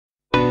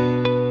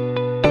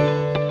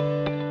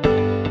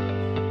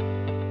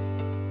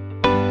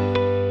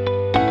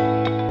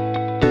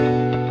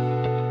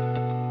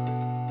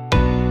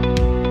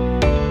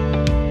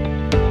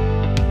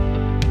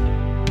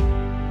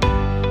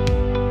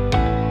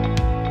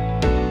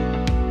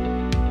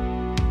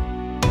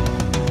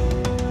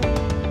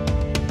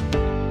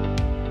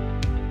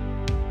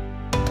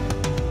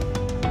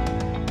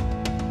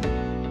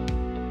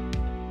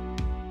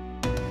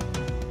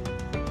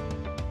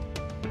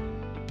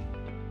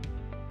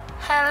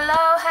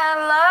Hello,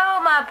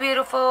 hello, my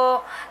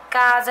beautiful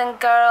guys and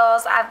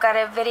girls. I've got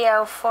a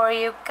video for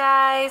you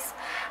guys.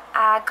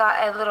 I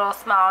got a little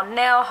small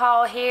nail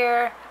haul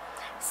here.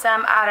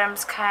 Some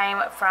items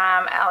came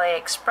from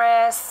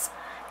Aliexpress.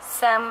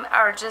 Some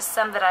are just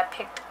some that I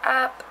picked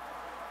up.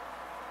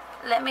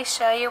 Let me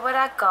show you what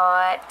I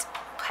got.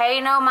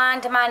 Pay no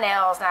mind to my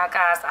nails now,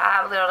 guys.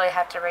 I literally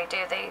have to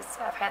redo these.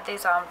 I've had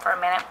these on for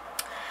a minute.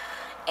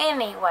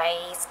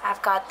 Anyways,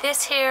 I've got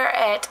this here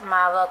at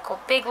my local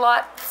Big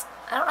Lots.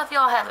 I don't know if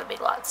y'all have a Big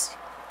Lots.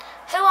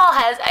 Who all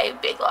has a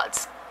Big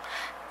Lots?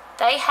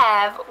 They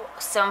have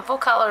simple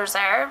colors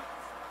there.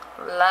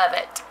 Love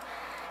it.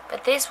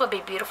 But this would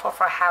be beautiful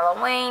for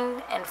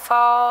Halloween and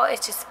fall.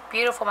 It's just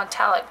beautiful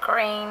metallic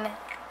green.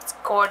 It's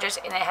gorgeous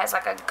and it has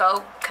like a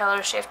gold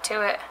color shift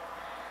to it.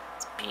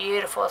 It's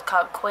beautiful. It's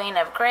called Queen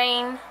of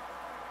Green.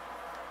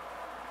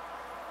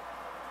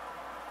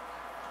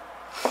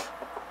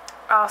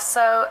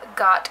 Also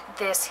got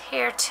this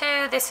here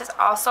too. This is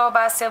also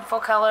by Simple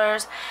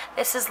Colors.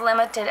 This is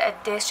limited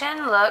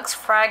edition Luxe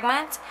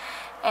Fragment,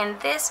 and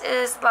this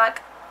is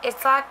like,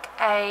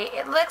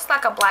 it looks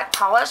like a black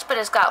polish, but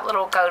it's got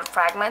little gold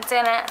fragments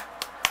in it.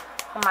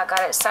 Oh my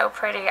god, it's so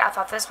pretty. I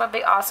thought this would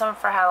be awesome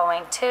for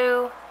Halloween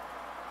too.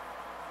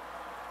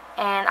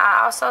 And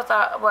I also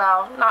thought,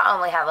 well, not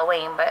only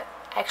Halloween, but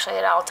actually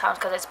at all times,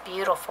 because it's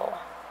beautiful.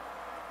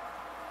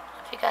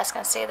 You guys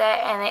can see that,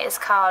 and it is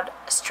called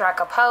Strike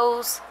a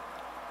Pose.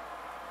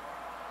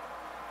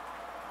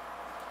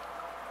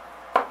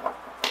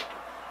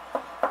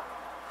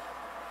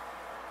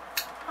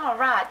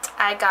 Alright,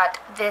 I got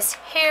this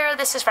here.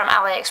 This is from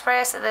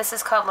Aliexpress. This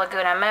is called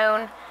Laguna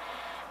Moon,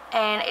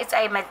 and it's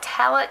a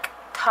metallic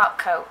top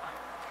coat.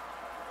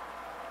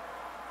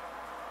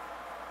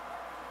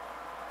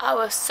 I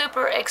was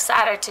super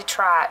excited to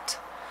try it.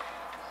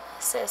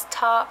 It says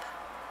top.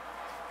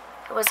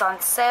 It was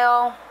on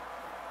sale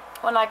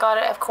when I got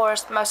it. Of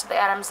course, most of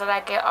the items that I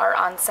get are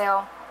on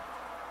sale.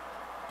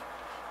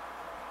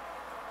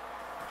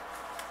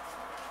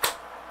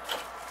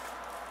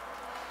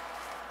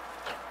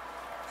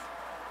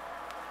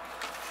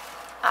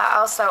 I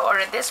also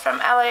ordered this from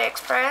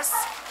AliExpress.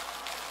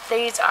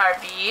 These are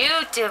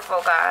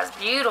beautiful, guys.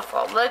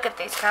 Beautiful. Look at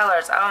these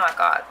colors. Oh my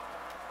god.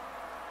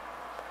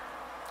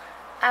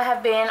 I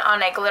have been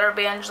on a glitter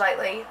binge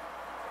lately.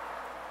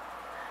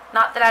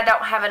 Not that I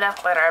don't have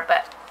enough glitter,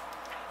 but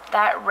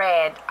that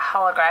red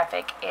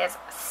holographic is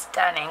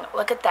stunning.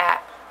 Look at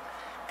that.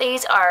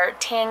 These are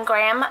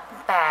 10-gram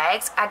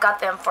bags. I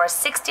got them for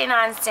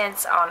 69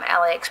 cents on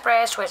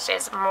AliExpress, which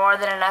is more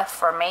than enough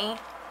for me.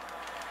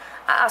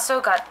 I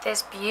also got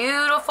this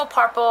beautiful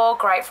purple,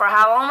 great for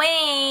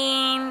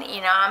Halloween.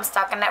 You know, I'm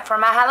stocking up for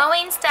my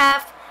Halloween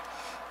stuff.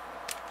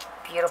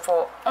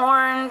 Beautiful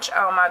orange.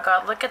 Oh my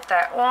god, look at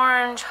that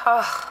orange.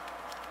 Oh,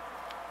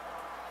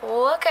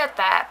 look at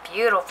that.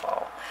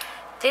 Beautiful.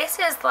 This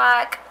is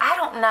like, I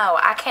don't know.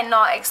 I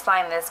cannot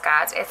explain this,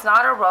 guys. It's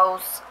not a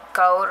rose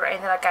gold or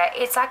anything like that.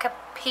 It's like a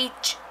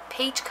peach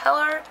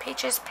color.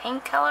 Peaches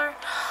pink color.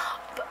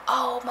 But,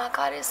 oh my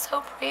god, it's so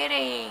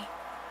pretty.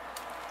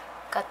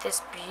 Got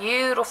this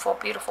beautiful,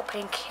 beautiful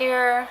pink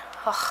here.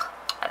 Oh,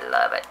 I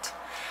love it.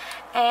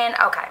 And,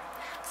 okay.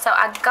 So,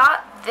 I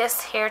got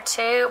this here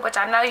too, which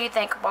I know you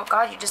think, well,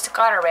 god, you just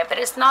got a red. But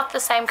it's not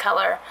the same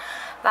color.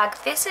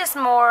 Like, this is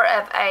more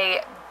of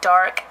a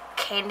dark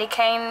candy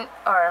cane,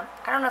 or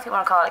I don't know if you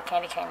want to call it a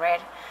candy cane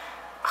red.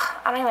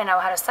 I don't even know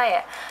how to say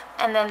it.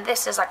 And then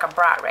this is like a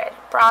bright red.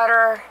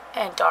 Brighter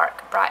and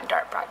dark. Bright and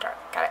dark, bright, dark.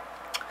 Got it.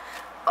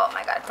 Oh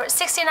my god. For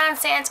 69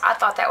 cents, I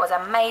thought that was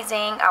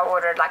amazing. I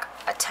ordered like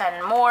a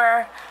ton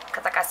more.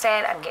 Because like I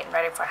said, I'm getting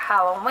ready for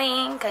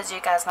Halloween. Because you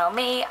guys know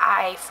me.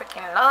 I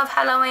freaking love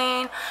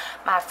Halloween.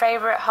 My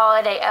favorite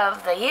holiday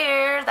of the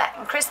year. That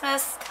and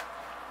Christmas.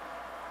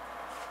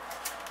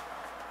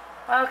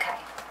 Okay.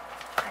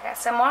 I got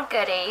some more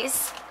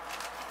goodies.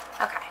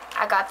 Okay,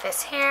 I got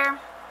this here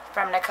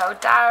from Nicole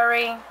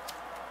Diary.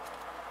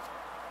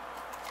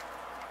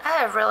 I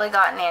have really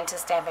gotten into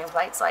stamping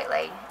plates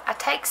lately. I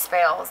take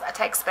spells.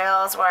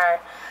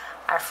 Where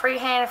I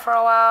freehand for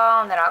a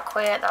while, and then I'll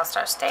quit. I'll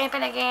start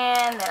stamping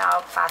again, then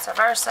I'll vice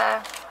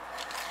versa.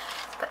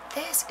 But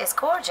this is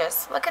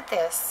gorgeous. Look at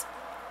this.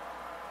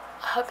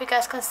 I hope you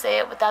guys can see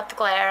it without the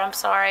glare. I'm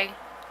sorry.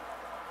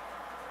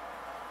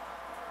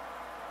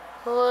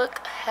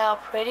 Look how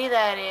pretty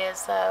that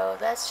is, though.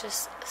 That's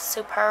just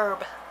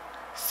superb.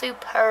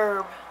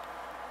 Superb.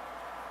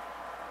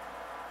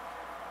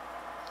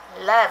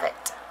 Love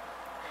it.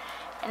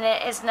 And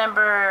it is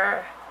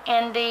number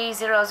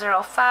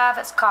ND005.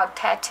 It's called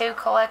Tattoo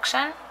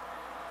Collection.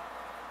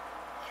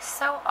 It's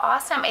so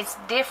awesome. It's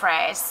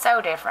different. It's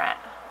so different.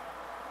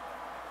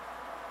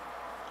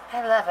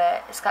 I love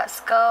it. It's got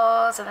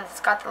skulls, and it's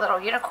got the little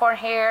unicorn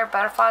here,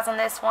 butterflies in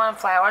this one,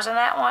 flowers in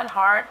that one,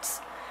 hearts.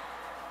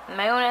 Moon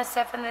and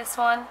stuff in this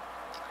one.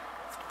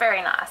 It's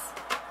very nice.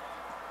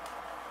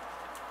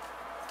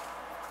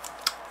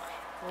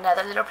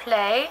 Another little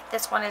play.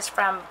 This one is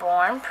from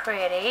Born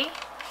Pretty.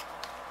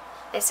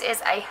 This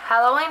is a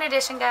Halloween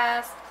edition,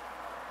 guys.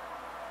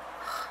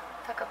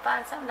 I could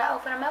find something to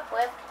open them up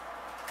with.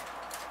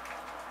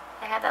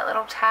 They had that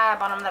little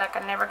tab on them that I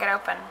could never get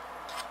open.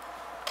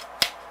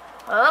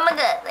 Oh my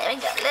god, there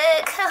we go,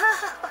 look.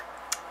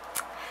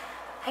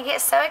 I get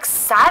so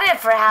excited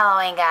for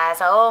Halloween, guys.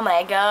 Oh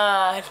my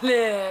god,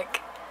 look.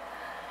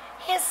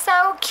 It's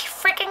so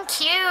freaking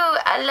cute.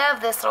 I love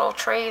this little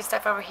tree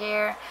stuff over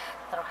here.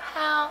 Little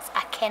house.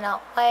 I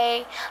cannot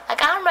wait.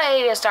 Like, I'm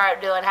ready to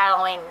start doing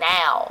Halloween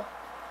now.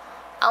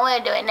 I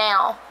want to do it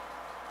now.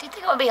 Do you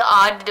think it would be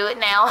odd to do it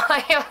now?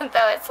 Even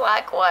though it's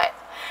like, what?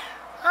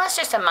 Well, it's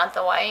just a month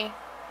away.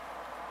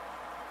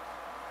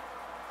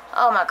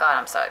 Oh my god,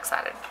 I'm so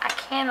excited. I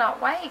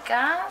cannot wait,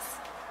 guys.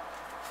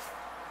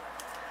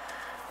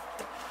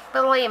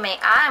 Believe me,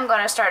 I'm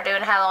going to start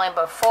doing Halloween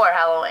before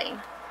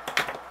Halloween.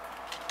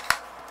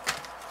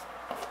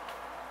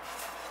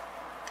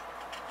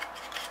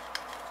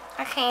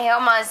 I can't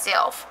help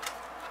myself.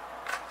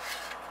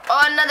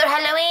 Oh, another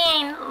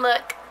Halloween.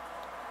 Look.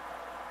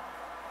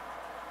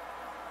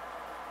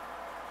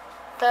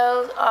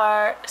 Those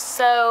are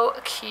so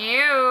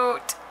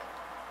cute.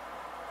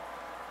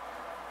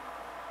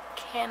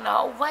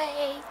 Cannot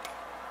wait.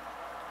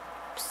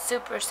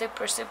 Super,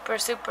 super, super,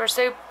 super,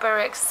 super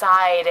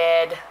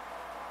excited.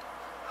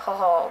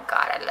 Oh,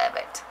 God, I love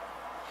it.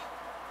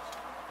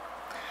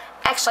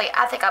 Actually,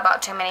 I think I bought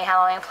too many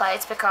Halloween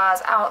plates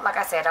because, like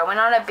I said, I went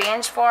on a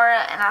binge for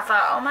it, and I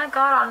thought, oh my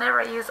god, I'll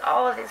never use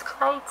all of these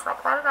plates.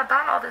 Like, why did I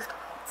buy all these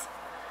plates?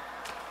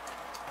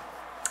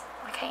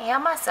 I can't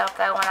help myself,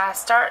 though. When I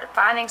start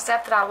finding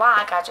stuff that I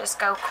like, I just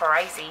go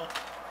crazy.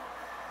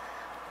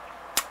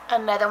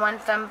 Another one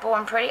from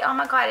Born Pretty. Oh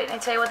my god, I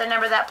didn't tell you what the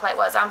number of that plate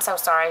was. I'm so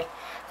sorry.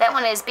 That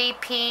one is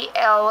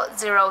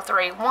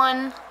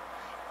BPL031.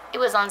 It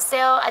was on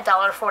sale,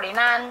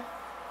 $1.49.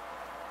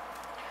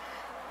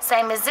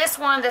 Same as this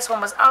one. This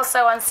one was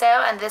also on sale,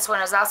 and this one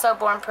is also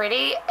Born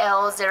Pretty,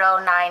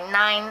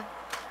 L099.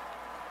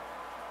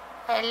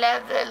 I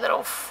love the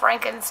little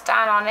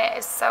Frankenstein on it.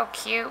 It's so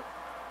cute.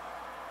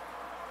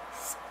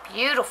 It's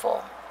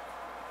beautiful.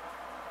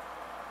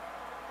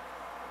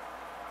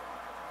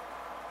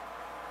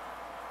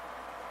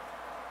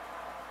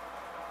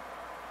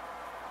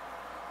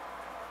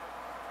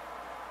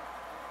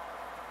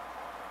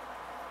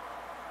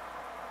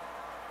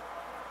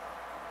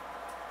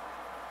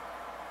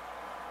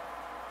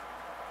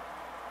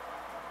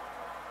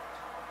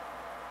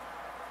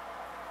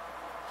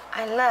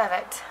 I love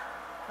it.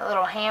 The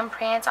little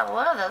handprints. I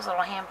love those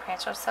little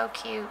handprints. They're so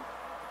cute.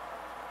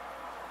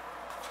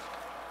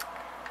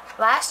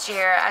 Last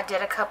year I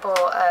did a couple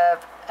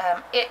of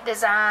It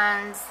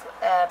designs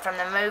from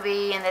the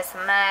movie and this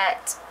and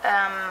that.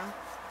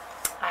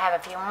 I have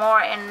a few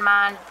more in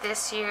mind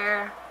this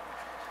year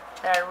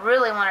that I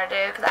really want to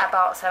do because I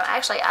bought some.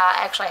 Actually, I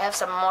actually have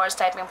some more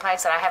stamping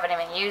plates that I haven't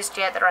even used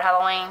yet that are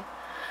Halloween.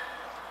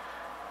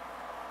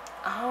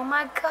 Oh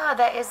my god,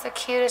 that is the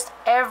cutest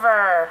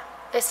ever.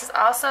 This is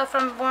also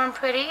from Born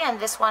Pretty, and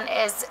this one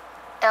is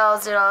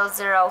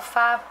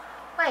L005.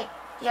 Wait,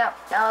 yep,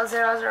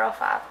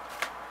 L005.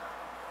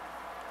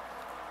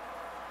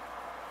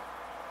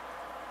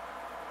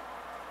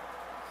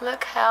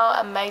 Look how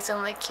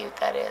amazingly cute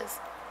that is.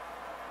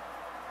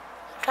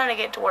 I'm trying to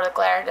get to where the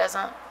glare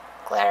doesn't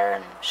glare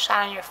and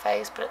shine in your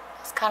face, but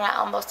it's kind of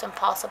almost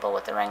impossible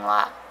with the ring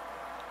light.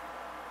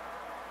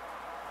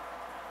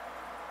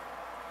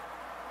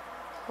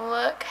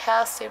 Look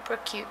how super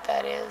cute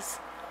that is.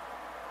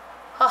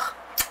 Oh,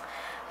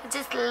 I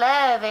just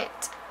love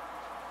it.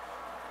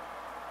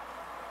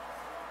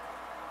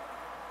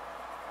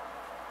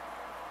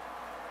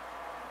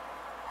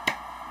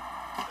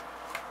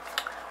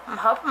 I'm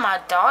hoping my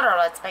daughter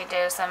lets me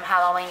do some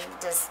Halloween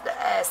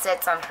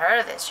sets on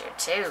her this year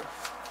too.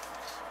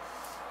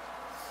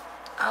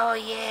 Oh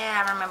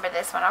yeah, I remember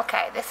this one.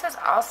 Okay, this is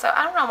also,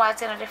 I don't know why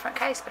it's in a different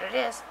case, but it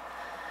is.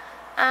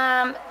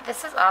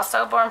 This is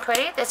also Born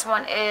Pretty. This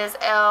one is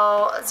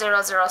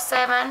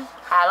L007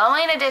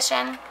 Halloween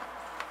edition.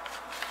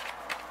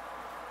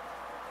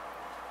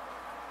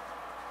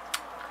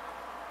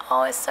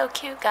 Oh, it's so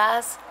cute,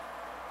 guys.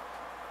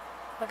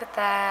 Look at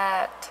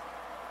that.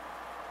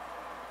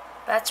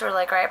 That's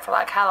really great for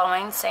like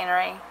Halloween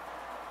scenery.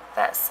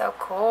 That's so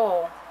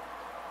cool.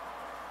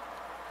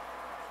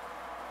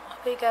 I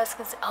hope you guys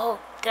can see. Oh,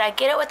 did I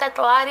get it with that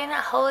light in it?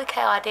 Holy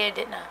cow, I did,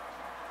 didn't I?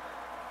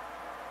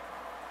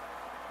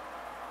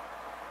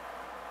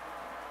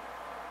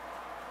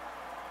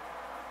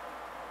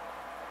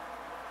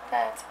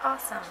 That's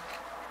awesome.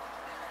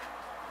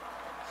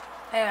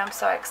 Hey, I'm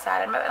so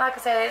excited. But like I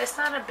said, it's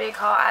not a big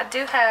haul. I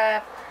do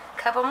have a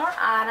couple more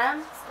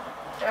items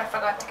that I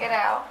forgot to get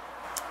out.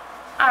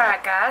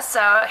 Alright guys,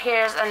 so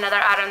here's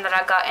another item that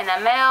I got in the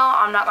mail.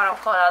 I'm not going to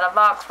pull it out of the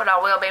box, but I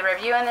will be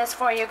reviewing this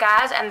for you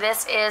guys. And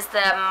this is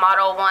the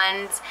Model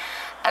 1's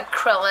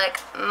acrylic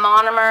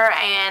monomer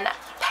and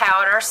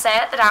powder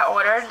set that I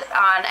ordered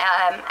on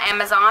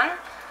Amazon.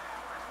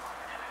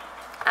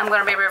 I'm going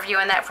to be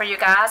reviewing that for you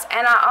guys.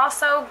 And I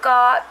also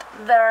got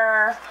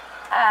their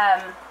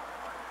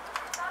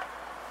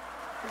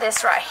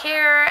this right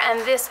here,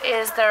 and this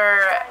is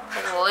their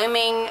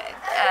blooming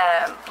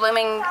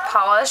blooming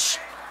polish.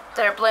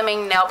 Their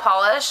blooming nail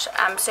polish.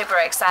 I'm super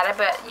excited,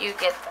 but you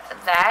get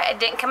that. It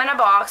didn't come in a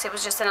box. It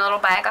was just in a little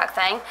bag like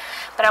thing.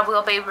 But I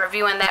will be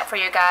reviewing that for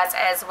you guys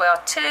as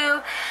well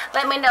too.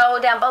 Let me know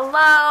down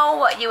below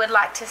what you would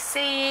like to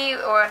see,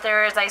 or if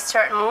there is a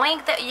certain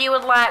link that you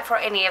would like for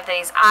any of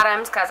these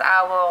items, because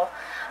I will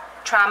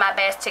try my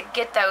best to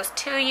get those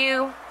to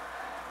you.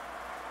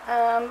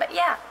 But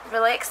yeah,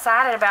 really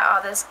excited about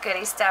all this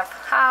goodie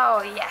stuff.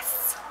 Oh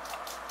yes.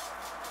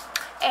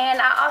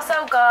 And I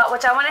also got,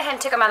 which I went ahead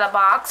and took them out of the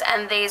box,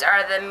 and these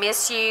are the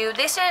Miss You.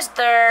 This is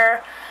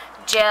their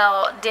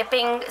gel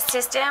dipping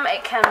system.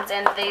 It comes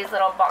in these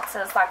little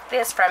boxes like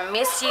this from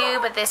Miss You,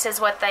 but this is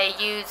what they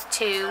use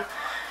to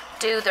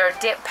do their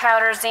dip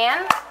powders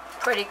in.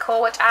 Pretty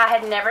cool, which I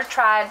had never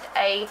tried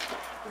a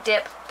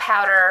dip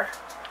powder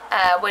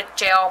with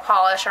gel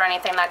polish or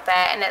anything like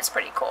that, and it's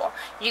pretty cool.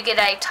 You get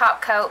a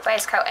top coat,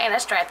 base coat, and a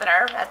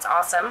strengthener. That's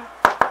awesome.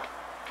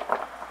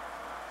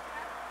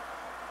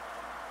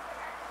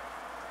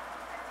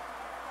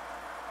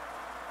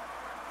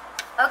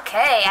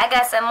 Okay, I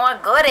got some more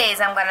goodies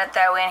I'm going to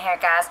throw in here,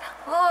 guys.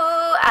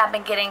 Ooh, I've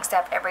been getting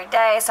stuff every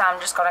day, so I'm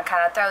just going to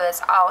kind of throw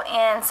this all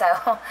in,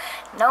 so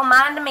no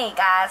mind me,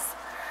 guys.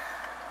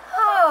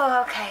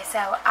 Oh, okay,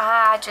 so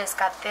I just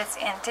got this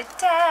in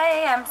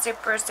today. I'm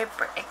super,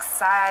 super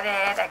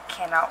excited. I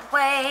cannot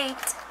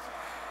wait.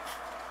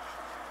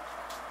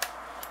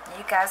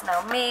 You guys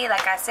know me.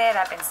 Like I said,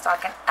 I've been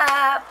stocking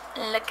up.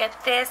 Look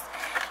at this.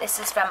 This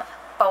is from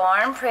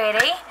Born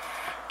Pretty.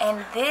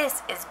 And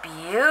this is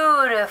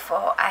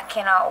beautiful. I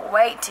cannot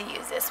wait to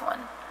use this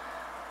one.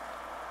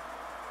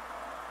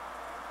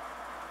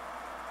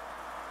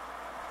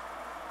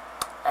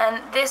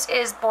 And this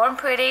is Born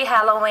Pretty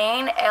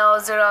Halloween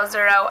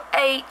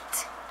L008.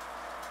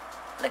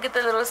 Look at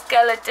the little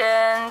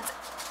skeletons.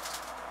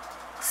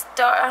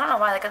 I don't know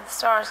why they got the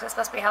stars, because it's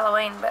supposed to be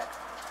Halloween, but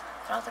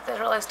I don't think there's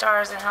really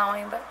stars in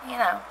Halloween, but you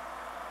know.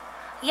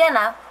 You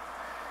know.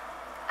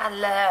 I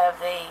love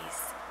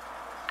these.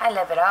 I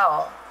love it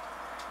all.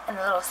 And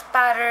the little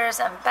spiders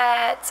and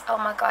bats. Oh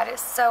my god,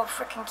 it's so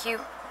freaking cute.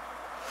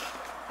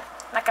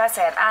 Like I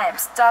said, I am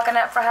stocking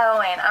up for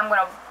Halloween. I'm going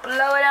to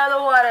blow it out of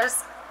the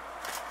waters.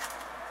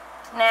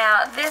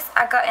 Now, this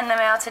I got in the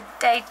mail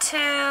today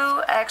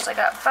too. I actually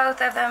got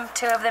both of them,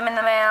 2 of them in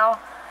the mail.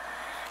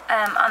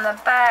 On the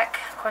back,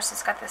 of course,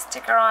 it's got the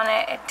sticker on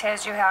it. It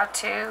tells you how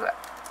to,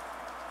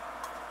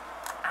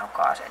 oh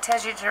gosh, it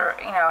tells you to,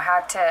 you know,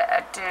 how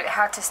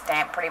to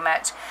stamp pretty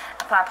much.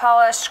 Apply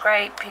polish,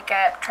 scrape, pick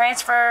up,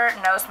 transfer,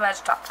 no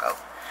smudge, top coat.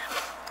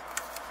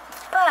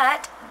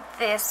 But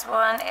this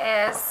one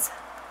is,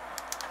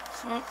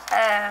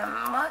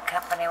 what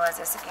company was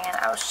this again?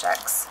 Oh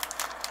shucks.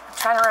 I'm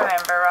trying to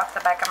remember off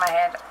the back of my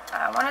head.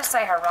 I want to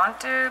say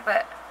Harantu,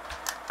 but,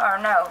 or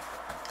no.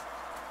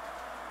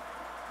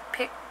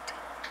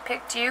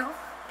 Picked you?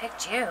 I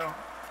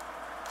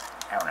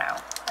don't know.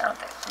 I don't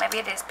think, maybe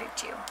it is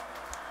Picked You.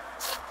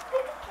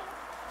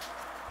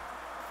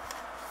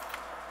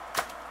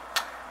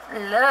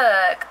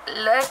 Look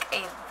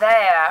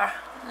there.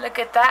 Look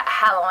at that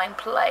Halloween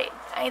plate.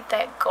 Ain't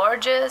that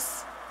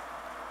gorgeous?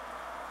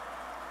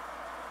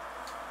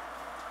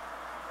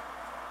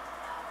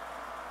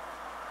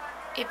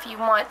 If you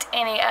want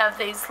any of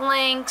these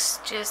links,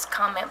 just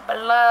comment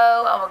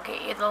below. I will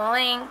get you the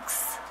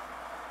links.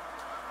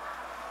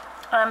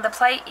 The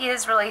plate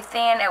is really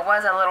thin. It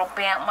was a little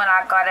bent when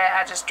I got it.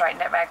 I just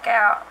straightened it back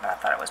out, but I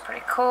thought it was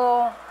pretty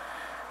cool.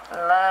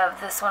 Love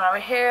this one over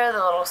here,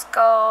 the little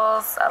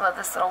skulls. I love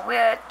this little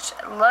witch.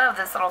 Love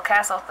this little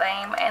castle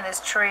theme and this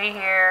tree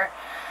here.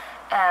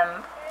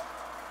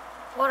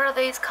 What are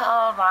these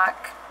called?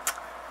 Like,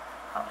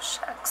 oh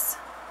shucks.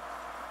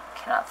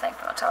 Cannot think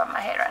from the top of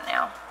my head right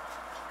now.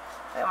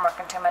 I've been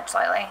working too much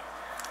lately.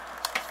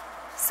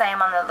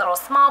 Same on the little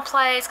small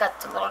plates. Got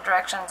the little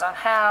directions on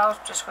how.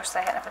 Just wish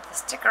they hadn't put the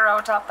sticker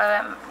over top of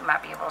it. You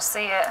might be able to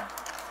see it.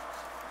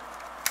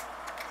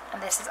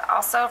 And this is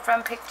also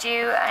from Picked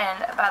You,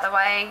 and by the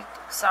way,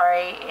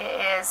 sorry, it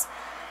is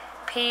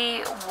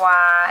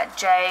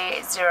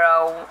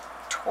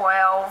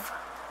PYJ012.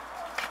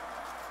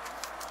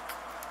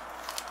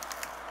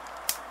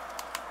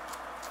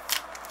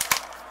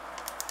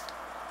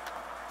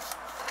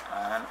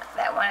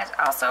 That one is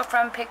also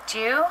from Picked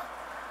You,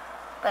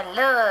 but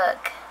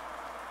look.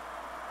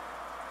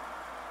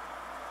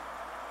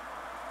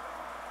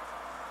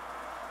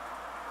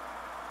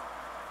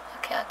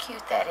 How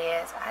cute that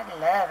is. I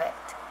love it.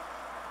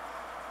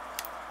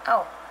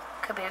 Oh,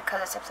 could be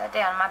because it's upside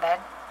down, my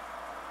bad.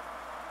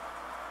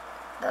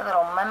 The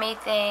little mummy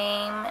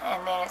theme,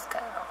 and then it's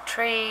got little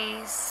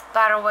trees,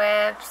 spider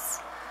webs,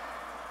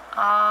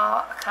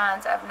 all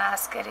kinds of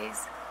nice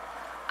goodies.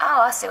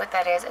 Oh, I see what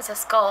that is. It's a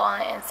skull on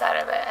the inside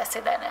of it. I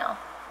see that now.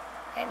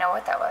 I didn't know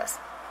what that was.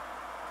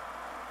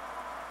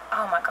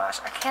 Oh my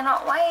gosh, I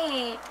cannot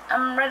wait.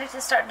 I'm ready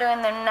to start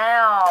doing them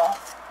now.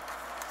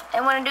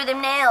 I want to do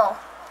them now.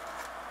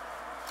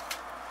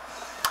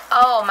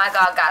 Oh my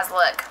god, guys,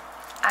 look.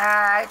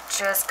 I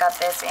just got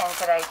this in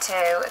today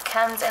too. It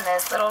comes in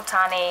this little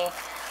tiny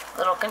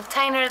little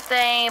container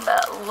thing.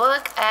 But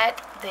look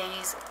at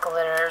these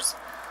glitters.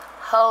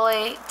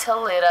 Holy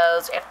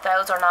Toledos, if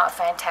those are not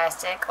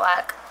fantastic.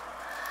 Like,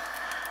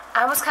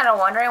 I was kind of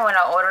wondering when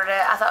I ordered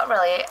it. I thought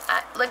really it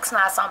looks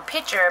nice on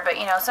picture, but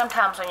you know,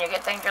 sometimes when you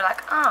get things you're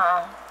like,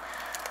 oh.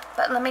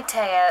 But let me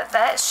tell you,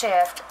 that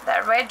shift,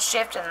 that red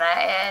shift in that,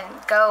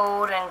 and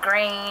gold and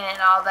green and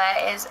all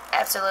that is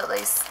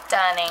absolutely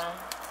stunning.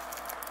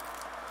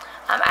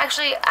 I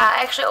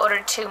actually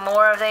ordered 2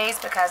 more of these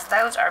because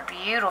those are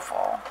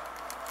beautiful.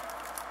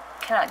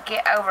 Cannot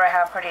get over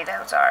how pretty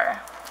those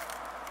are.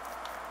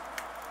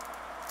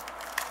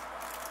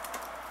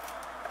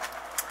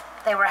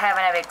 They were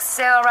having a big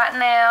sale right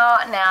now.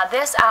 Now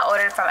this I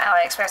ordered from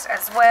Aliexpress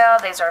as well.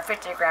 These are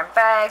 50-gram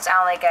bags.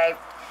 I only gave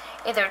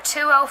either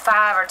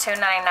 $2.05 or $2.99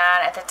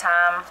 at the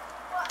time.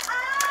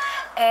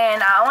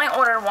 And I only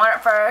ordered one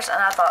at first, and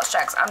I thought,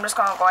 shucks, I'm just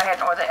going to go ahead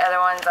and order the other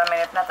ones. I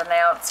mean, if nothing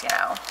else, you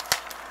know.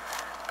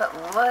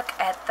 But look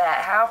at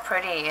that. How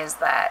pretty is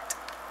that?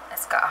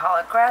 It's got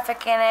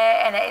holographic in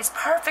it, and it is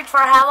perfect for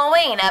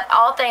Halloween of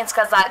all things,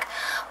 because like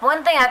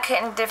one thing I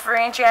couldn't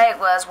differentiate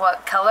was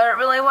what color it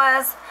really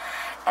was.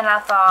 And I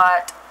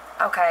thought,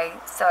 okay,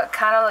 so it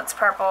kind of looks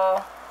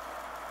purple.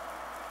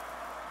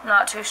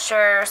 Not too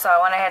sure, so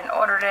I went ahead and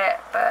ordered it.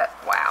 But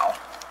wow,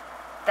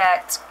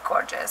 that's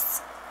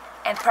gorgeous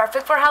and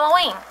perfect for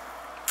Halloween.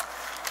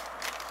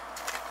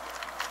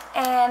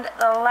 And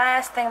the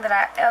last thing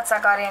that else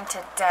I got in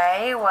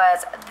today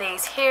was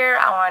these here.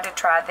 I wanted to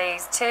try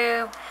these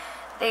too.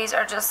 These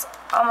are just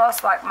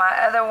almost like my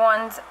other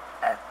ones,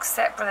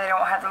 except for they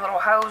don't have the little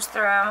hose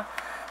through them.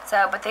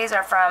 So, but these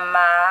are from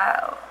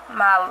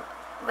my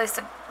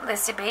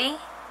Lissy B.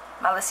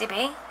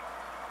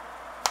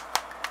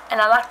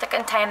 And I like the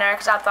container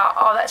because I thought,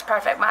 oh, that's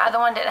perfect. My other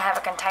one didn't have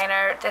a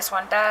container. This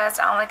one does.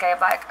 I only gave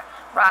like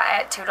right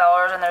at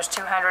 $2, and there's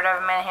 200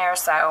 of them in here,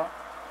 so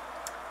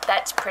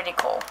that's pretty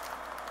cool.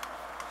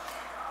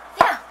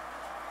 Yeah.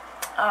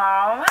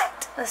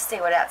 Alright, let's see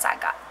what else I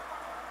got.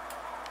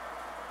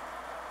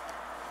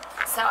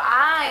 So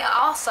I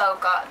also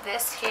got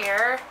this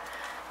here.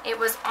 It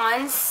was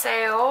on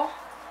sale.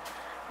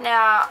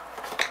 Now,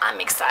 I'm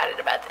excited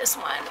about this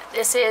one.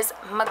 This is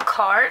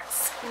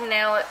McCart's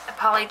Nail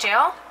Poly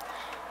Gel.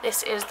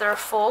 This is their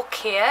full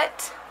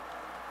kit.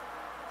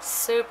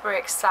 Super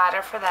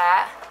excited for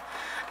that.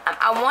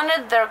 I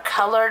wanted their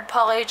colored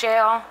poly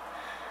gel,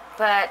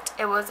 but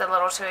it was a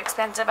little too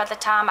expensive at the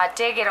time. I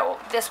did get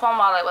this one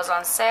while it was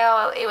on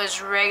sale. It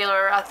was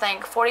regular, I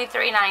think,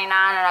 $43.99, and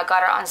I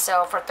got it on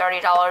sale for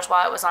 $30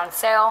 while it was on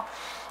sale.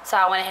 So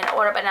I went ahead and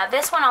ordered it. But now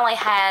this one only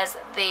has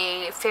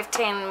the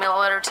 15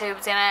 milliliter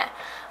tubes in it,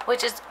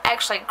 which is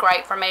actually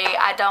great for me.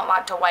 I don't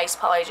like to waste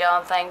poly gel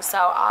and things, so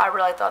I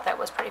really thought that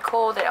was pretty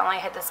cool that it only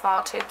had the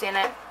small tubes in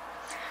it.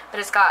 But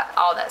it's got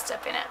all that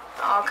stuff in it.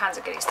 All kinds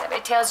of goody stuff.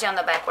 It tells you on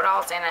the back what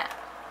all's in it.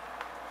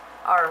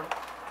 Or,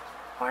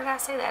 where did I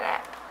see that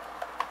at?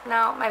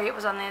 No, maybe it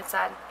was on the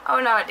inside. Oh,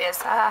 no, it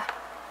is. Right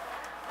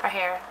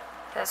here.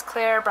 It says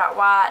clear, bright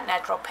white,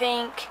 natural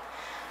pink,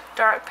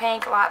 dark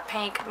pink, light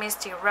pink,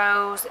 misty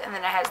rose. And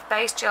then it has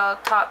base gel,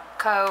 top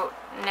coat,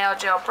 nail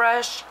gel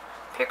brush,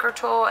 picker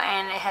tool,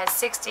 and it has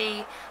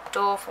 60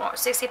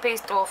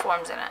 piece dual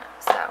forms in it.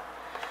 So,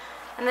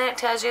 and then it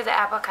tells you the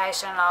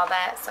application and all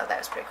that, so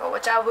that's pretty cool,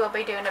 which I will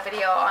be doing a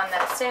video on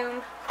that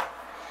soon.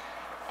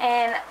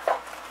 And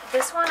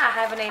this one I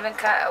haven't even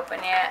cut open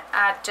yet.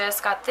 I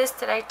just got this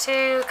today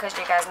too, because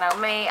you guys know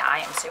me, I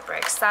am super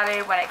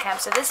excited when it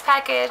comes to this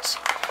package.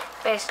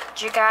 But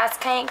you guys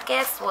can't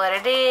guess what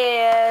it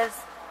is.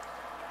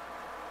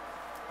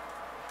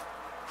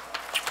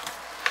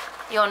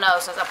 You'll know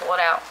since I pull it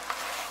out.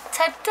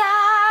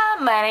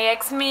 Ta-da!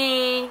 Maniacs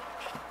me!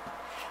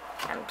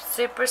 I'm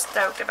super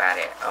stoked about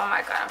it. Oh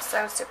my god, I'm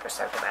so super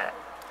stoked about it.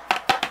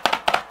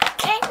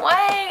 Can't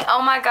wait!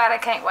 Oh my god, I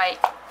can't wait.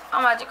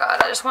 Oh my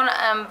god, I just want to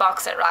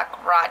unbox it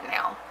right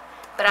now.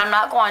 But I'm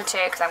not going to,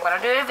 because I'm going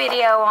to do a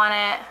video on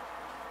it.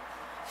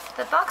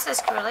 The box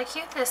is really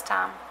cute this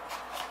time.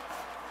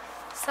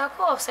 So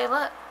cool. See,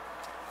 look.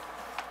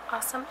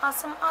 Awesome,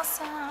 awesome,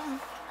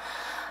 awesome.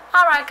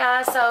 Alright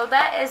guys, so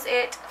that is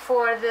it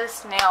for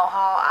this nail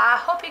haul.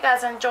 I hope you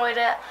guys enjoyed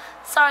it.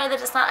 Sorry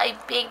that it's not a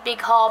big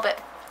haul,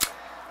 but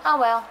oh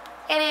well.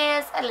 It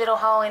is a little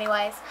haul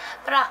anyways.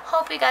 But I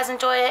hope you guys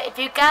enjoyed it. If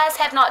you guys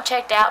have not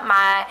checked out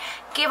my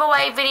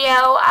giveaway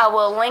video, I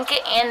will link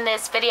it in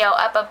this video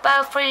up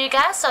above for you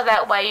guys, so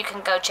that way you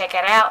can go check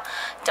it out.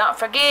 Don't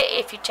forget,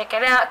 if you check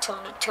it out,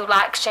 to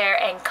like,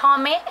 share, and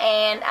comment.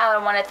 And I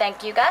want to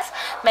thank you guys.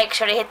 Make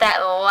sure to hit that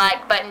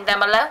like button down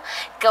below.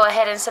 Go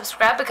ahead and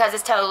subscribe because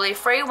it's totally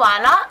free. Why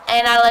not?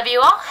 And I love you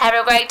all. Have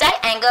a great day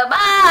and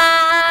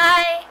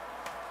goodbye.